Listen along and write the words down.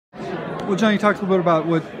Well, John, you talked a little bit about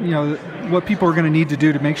what people are going to need to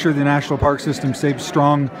do to make sure the national park system stays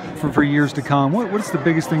strong for years to come. What's the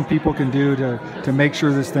biggest thing people can do to make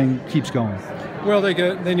sure this thing keeps going? Well,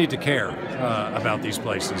 they need to care about these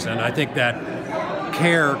places, and I think that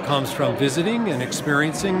care comes from visiting and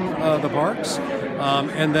experiencing the parks,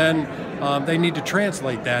 and then they need to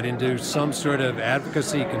translate that into some sort of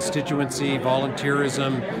advocacy, constituency,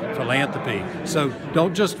 volunteerism, philanthropy. So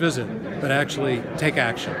don't just visit, but actually take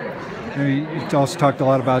action. You also talked a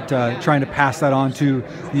lot about trying to pass that on to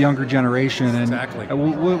the younger generation. And exactly.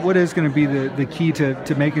 What is going to be the key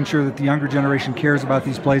to making sure that the younger generation cares about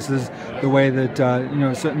these places the way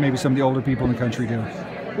that maybe some of the older people in the country do?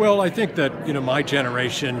 Well, I think that my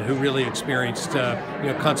generation, who really experienced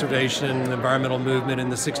conservation, the environmental movement in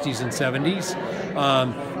the '60s and '70s,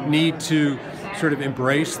 need to sort of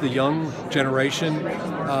embrace the young generation,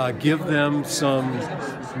 give them some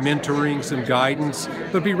mentoring, some guidance,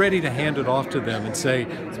 but be ready to hand it off to them and say,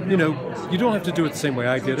 you don't have to do it the same way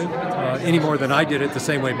I did it, any more than I did it the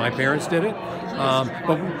same way my parents did it.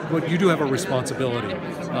 But you do have a responsibility.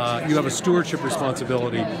 You have a stewardship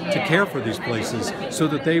responsibility to care for these places so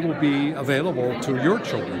that they will be available to your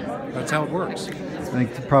children. That's how it works. I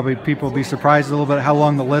think probably people will be surprised a little bit how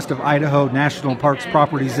long the list of Idaho National Parks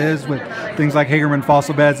properties is, with things like Hagerman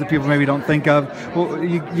fossil beds that people maybe don't think of. Well,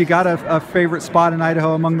 you got a favorite spot in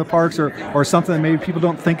Idaho among the parks, or something that maybe people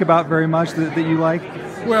don't think about very much that you like?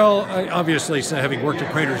 Well, obviously, having worked at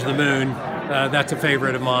Craters of the Moon, that's a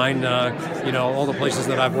favorite of mine. All the places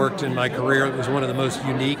that I've worked in my career, it was one of the most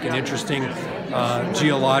unique and interesting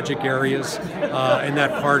geologic areas, and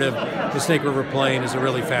that part of the Snake River Plain is a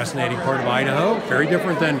really fascinating part of Idaho, very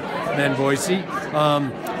different than Boise.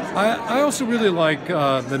 I also really like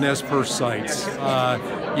the Nez Perce sites,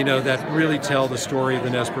 that really tell the story of the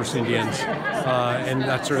Nez Perce Indians, and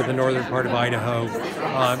that's sort of the northern part of Idaho.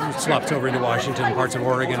 It slops over into Washington and parts of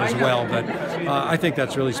Oregon as well, but I think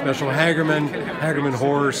that's really special. Hagerman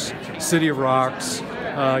Horse, City of Rocks,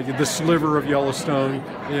 the sliver of Yellowstone,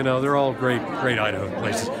 they're all great Idaho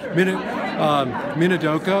places.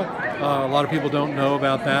 Minidoka, a lot of people don't know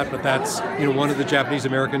about that, but that's one of the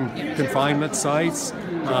Japanese-American confinement sites.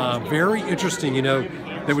 Very interesting.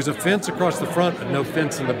 There was a fence across the front, but no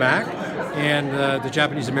fence in the back. And the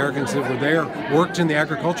Japanese Americans that were there worked in the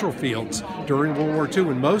agricultural fields during World War II,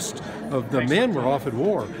 and most of the men were off at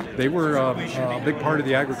war. They were a big part of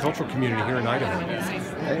the agricultural community here in Idaho.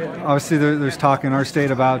 Obviously, there's talk in our state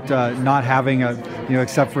about not having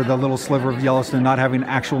except for the little sliver of Yellowstone, not having an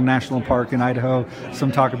actual national park in Idaho.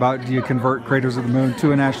 Some talk about, do you convert Craters of the Moon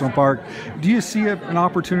to a national park? Do you see an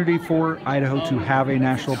opportunity for Idaho to have a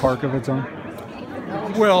national park of its own?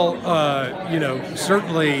 Well,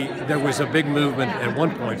 certainly there was a big movement at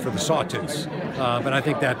one point for the sawtooths, but I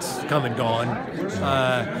think that's come and gone,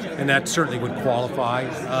 and that certainly would qualify.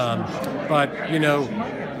 But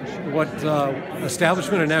what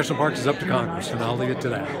establishment of national parks is up to Congress, and I'll leave it to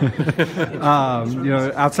that.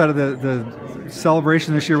 Outside of the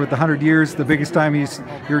celebration this year with the 100 years, the biggest time you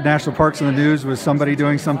heard national parks in the news was somebody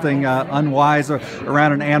doing something unwise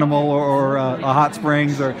around an animal or a hot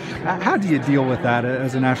springs. Or how do you deal with that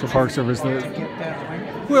as a National Park Service?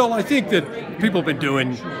 Well, I think that people have been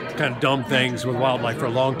doing kind of dumb things with wildlife for a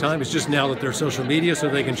long time. It's just now that there's social media, so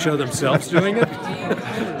they can show themselves doing it,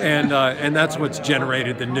 and that's what's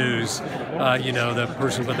generated the news. The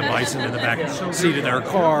person with the bison in the back seat of their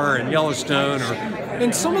car in Yellowstone,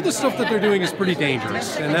 and some of the stuff that they're doing is pretty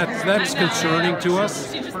dangerous, and that's concerning to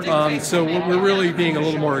us. So we're really being a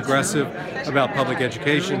little more aggressive about public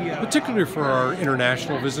education, particularly for our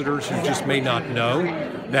international visitors who just may not know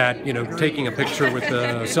that taking a picture with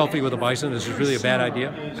a selfie with a bison is really a bad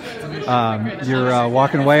idea. You're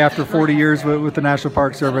walking away after 40 years with the National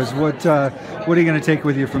Park Service. What are you going to take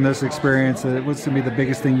with you from this experience? What's going to be the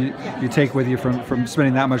biggest thing you take with you from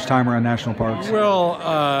spending that much time around national parks? Well,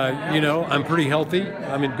 I'm pretty healthy.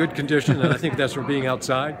 I'm in good condition, and I think that's from being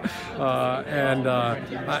outside. I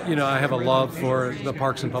have a love for the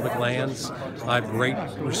parks and public lands. I have great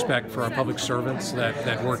respect for our public servants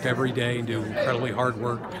that work every day and do incredibly hard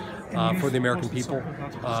work for the American people,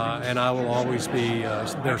 and I will always be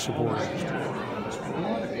their supporter.